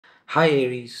Hi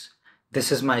Aries,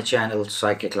 this is my channel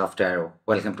Psychic Love Tarot.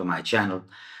 Welcome to my channel.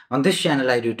 On this channel,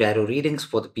 I do tarot readings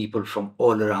for the people from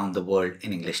all around the world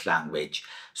in English language.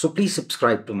 So please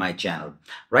subscribe to my channel.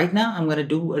 Right now, I'm going to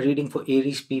do a reading for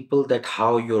Aries people that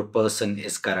how your person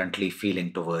is currently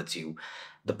feeling towards you.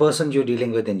 The person you're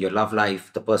dealing with in your love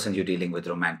life, the person you're dealing with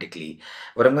romantically.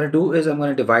 What I'm going to do is I'm going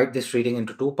to divide this reading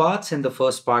into two parts. In the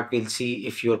first part, we'll see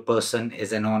if your person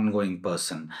is an ongoing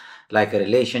person, like a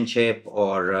relationship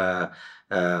or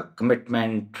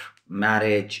commitment,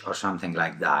 marriage, or something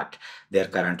like that. Their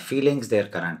current feelings, their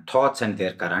current thoughts, and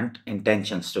their current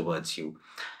intentions towards you.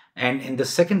 And in the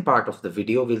second part of the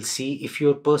video, we'll see if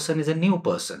your person is a new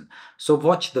person. So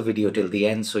watch the video till the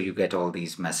end so you get all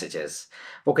these messages.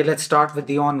 Okay, let's start with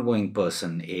the ongoing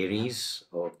person, Aries.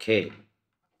 Okay.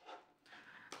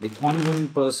 The ongoing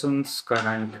person's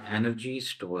current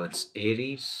energies towards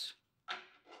Aries.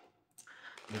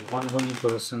 The ongoing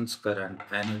person's current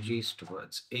energies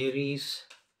towards Aries.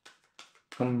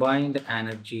 Combined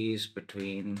energies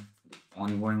between the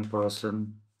ongoing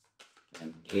person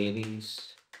and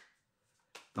Aries.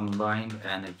 Combined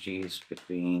energies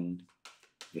between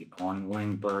the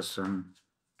ongoing person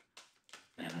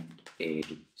and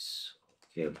Aries.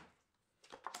 Okay.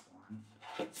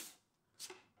 1,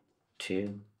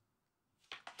 2,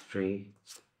 3.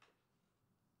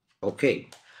 Okay.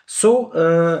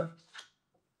 So,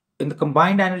 in the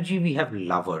combined energy, we have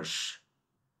lovers.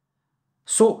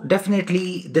 So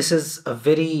definitely, this is a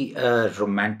very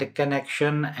romantic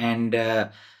connection, and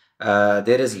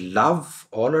there is love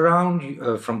all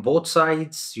around from both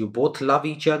sides. You both love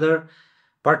each other,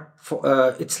 but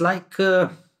it's like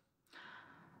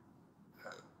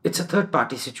it's a third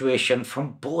party situation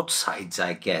from both sides,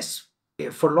 I guess.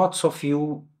 For lots of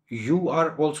you, you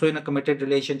are also in a committed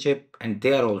relationship, and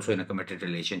they are also in a committed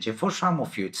relationship. For some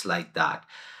of you, it's like that.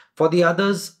 For the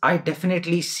others, I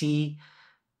definitely see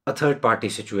a third party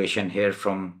situation here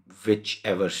from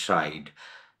whichever side.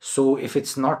 So if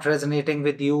it's not resonating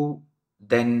with you,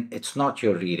 then it's not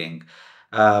your reading.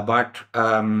 But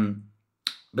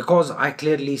because I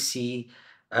clearly see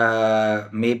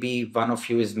maybe one of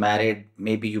you is married,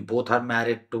 maybe you both are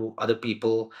married to other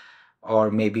people,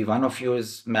 or maybe one of you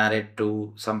is married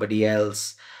to somebody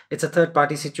else. It's a third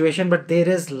party situation, but there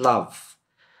is love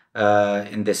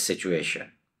in this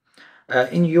situation.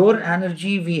 In your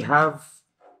energy, we have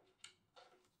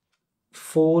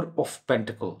Four of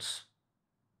Pentacles.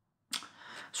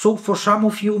 So, for some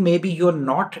of you, maybe you're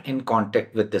not in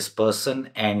contact with this person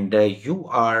and you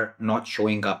are not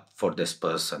showing up for this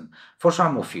person. For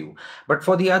some of you. But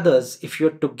for the others, if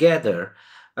you're together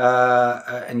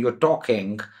and you're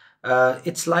talking,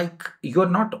 it's like you're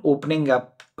not opening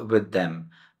up with them.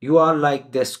 You are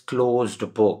like this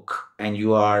closed book and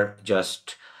you are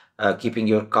just keeping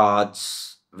your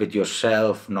cards with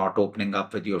yourself, not opening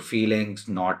up with your feelings,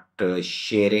 not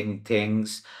sharing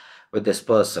things with this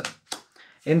person.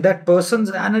 In that person's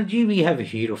energy, we have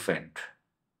Hierophant.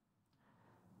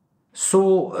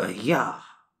 So, yeah,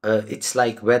 it's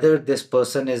like whether this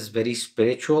person is very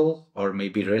spiritual or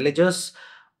maybe religious,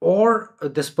 or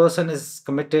this person is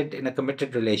committed in a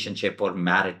committed relationship or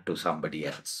married to somebody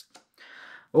else.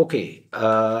 Okay,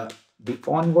 the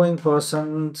ongoing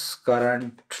person's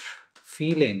current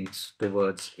feelings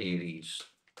towards Aries.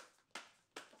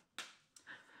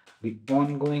 The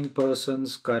ongoing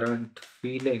person's current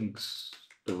feelings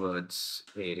towards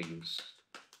Aries.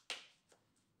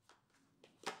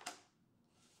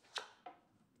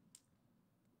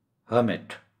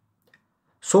 Hermit.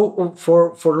 So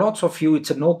for lots of you,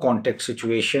 it's a no contact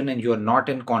situation, and you're not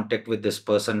in contact with this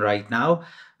person right now.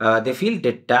 They feel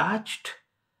detached.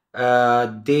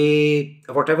 They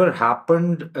whatever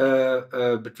happened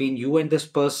between you and this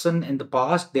person in the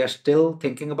past, they are still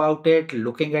thinking about it,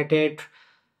 looking at it,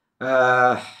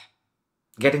 uh,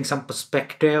 getting some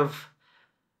perspective,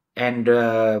 and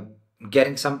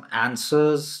getting some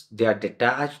answers. They are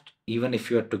detached. Even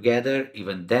if you're together,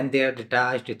 even then they are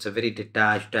detached. It's a very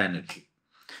detached energy.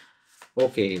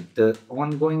 Okay, the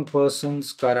ongoing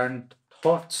person's current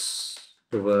thoughts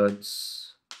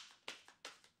towards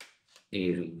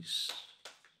Aries.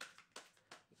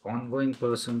 Ongoing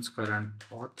person's current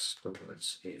thoughts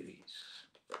towards Aries.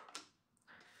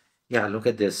 Yeah, look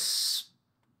at this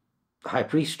High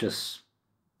Priestess.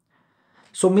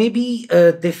 So maybe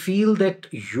they feel that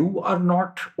you are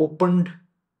not opened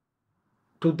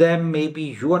to them. Maybe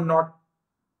you are not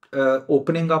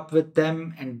opening up with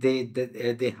them, and they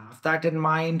have that in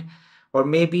mind. Or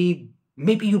maybe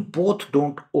you both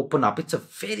don't open up. It's a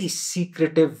very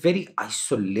secretive, very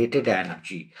isolated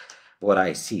energy what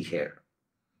I see here.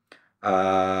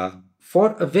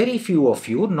 For a very few of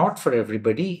you, not for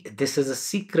everybody, this is a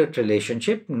secret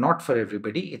relationship, not for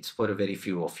everybody, it's for a very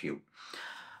few of you.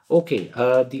 Okay,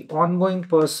 the ongoing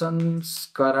person's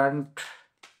current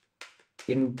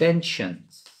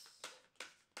intentions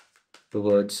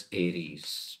towards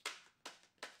Aries.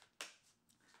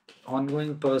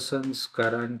 Ongoing person's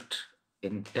current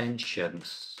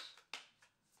intentions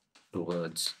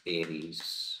towards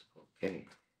Aries. Okay.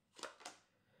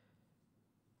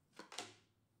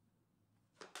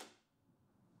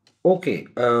 Okay,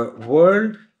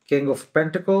 World, King of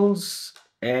Pentacles,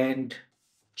 and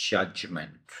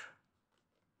Judgment.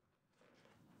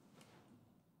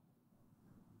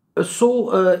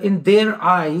 In their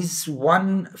eyes,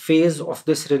 one phase of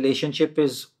this relationship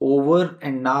is over,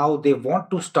 and now they want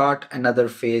to start another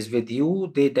phase with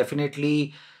you. They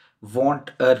definitely want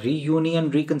a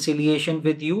reunion, reconciliation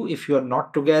with you if you're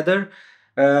not together.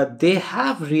 They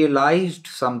have realized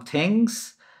some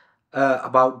things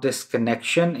about this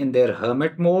connection in their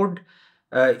hermit mode.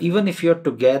 Even if you're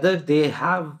together, they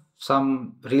have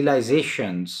some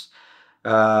realizations,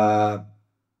 uh,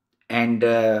 and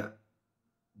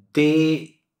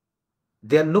they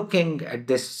they're looking at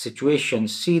this situation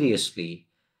seriously,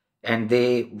 and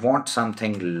they want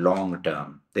something long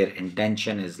term. Their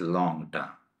intention is long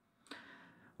term.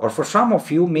 Or for some of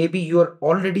you, maybe you're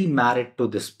already married to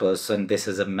this person. This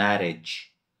is a marriage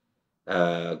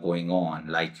going on,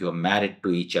 like you're married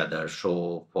to each other.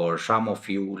 So for some of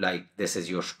you, like this is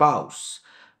your spouse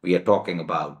we are talking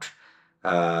about.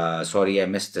 Sorry, I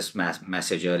missed this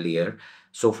message earlier.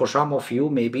 So for some of you,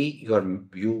 maybe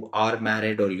you are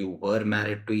married or you were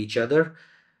married to each other.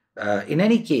 In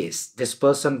any case, this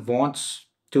person wants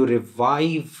to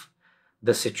revive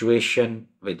the situation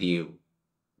with you,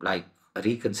 like a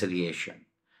reconciliation,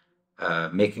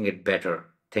 making it better,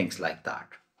 things like that.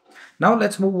 Now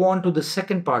let's move on to the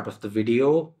second part of the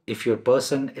video. If your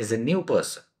person is a new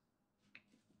person.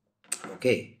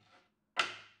 Okay.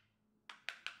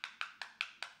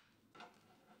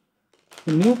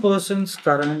 The new person's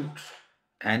current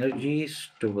energies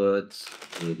towards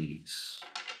Aries.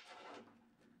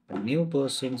 The new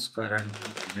person's current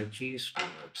energies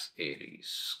towards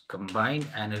Aries. Combined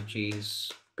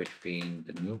energies between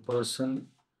the new person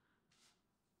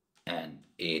and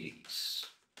Aries.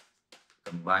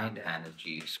 Combined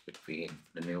energies between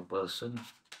the new person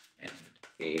and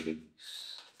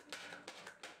Aries.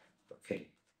 Okay.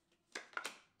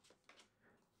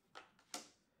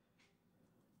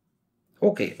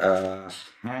 Okay,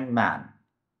 Hangman.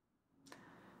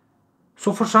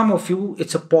 So for some of you,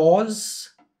 it's a pause,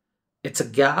 it's a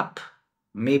gap,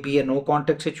 maybe a no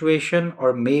contact situation,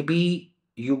 or maybe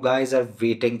you guys are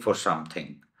waiting for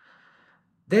something.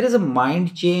 There is a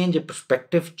mind change, a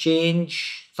perspective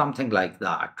change, something like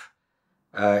that.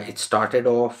 It started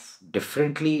off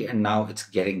differently and now it's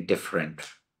getting different.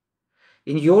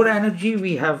 In your energy,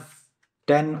 we have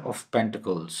 10 of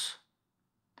Pentacles.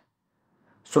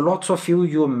 So lots of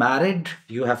you're married,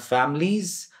 you have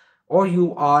families, or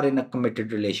you are in a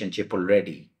committed relationship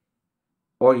already,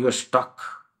 or you're stuck,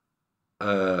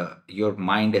 your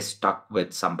mind is stuck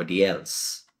with somebody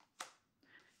else.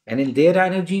 And in their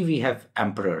energy, we have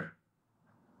Emperor.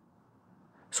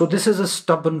 So this is a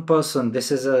stubborn person.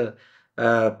 This is a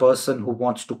person who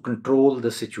wants to control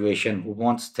the situation, who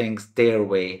wants things their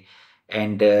way.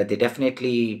 And they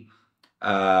definitely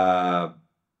are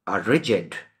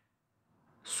rigid.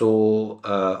 So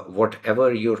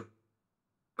whatever your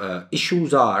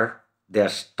issues are, they're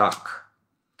stuck.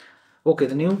 Okay,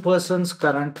 the new person's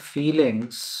current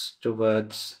feelings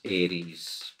towards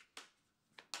Aries.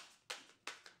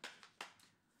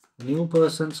 New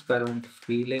person's current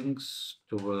feelings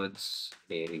towards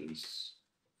Aries.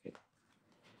 Okay.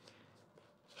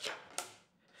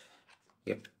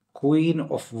 Yep. Queen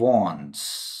of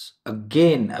Wands.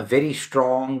 Again, a very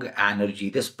strong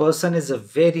energy. This person is a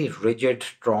very rigid,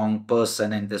 strong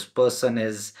person, and this person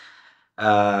is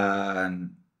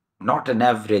not an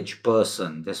average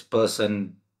person. This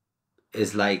person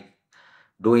is like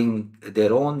doing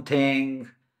their own thing,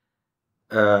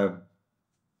 uh,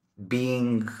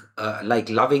 being like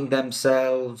loving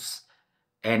themselves,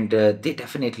 and they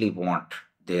definitely want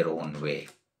their own way.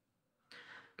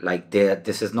 Like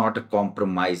this is not a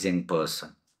compromising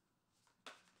person.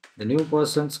 The new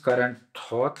person's current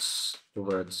thoughts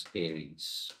towards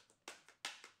Aries.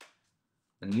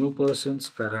 The new person's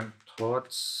current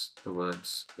thoughts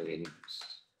towards Aries.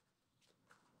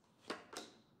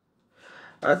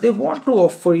 They want to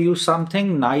offer you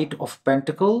something, Knight of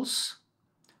Pentacles.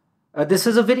 This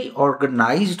is a very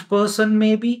organized person,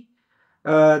 maybe.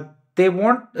 They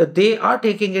are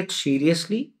taking it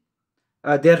seriously.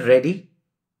 They're ready.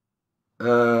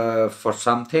 for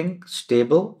something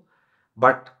stable,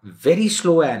 but very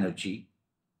slow energy.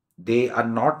 They are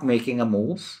not making a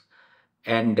move,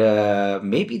 and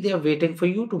maybe they're waiting for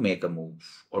you to make a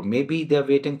move, or maybe they're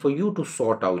waiting for you to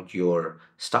sort out your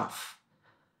stuff.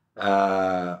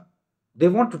 Uh, they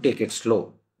want to take it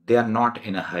slow. They are not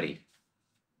in a hurry.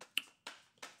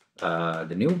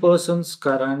 The new person's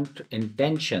current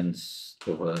intentions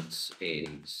towards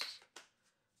Aries.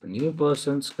 The new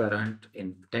person's current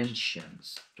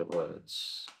intentions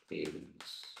towards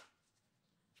Aries.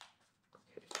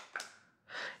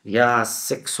 Yeah,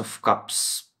 Six of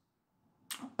Cups.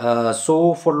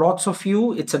 So for lots of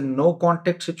you, it's a no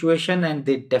contact situation, and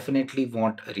they definitely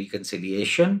want a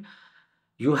reconciliation.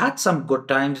 You had some good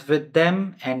times with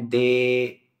them, and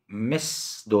they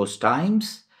miss those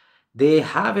times. They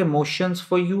have emotions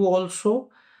for you also.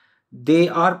 They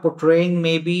are portraying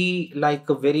maybe like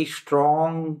a very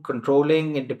strong,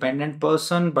 controlling, independent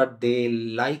person, but they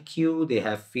like you, they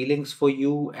have feelings for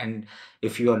you, and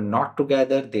if you are not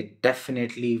together, they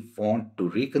definitely want to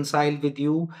reconcile with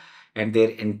you, and their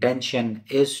intention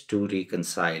is to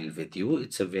reconcile with you.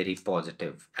 It's a very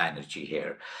positive energy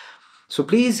here. So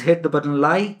please hit the button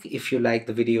like if you like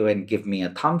the video and give me a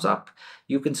thumbs up.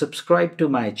 You can subscribe to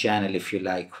my channel if you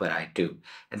like what I do.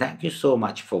 And thank you so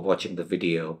much for watching the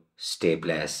video. Stay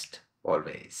blessed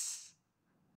always.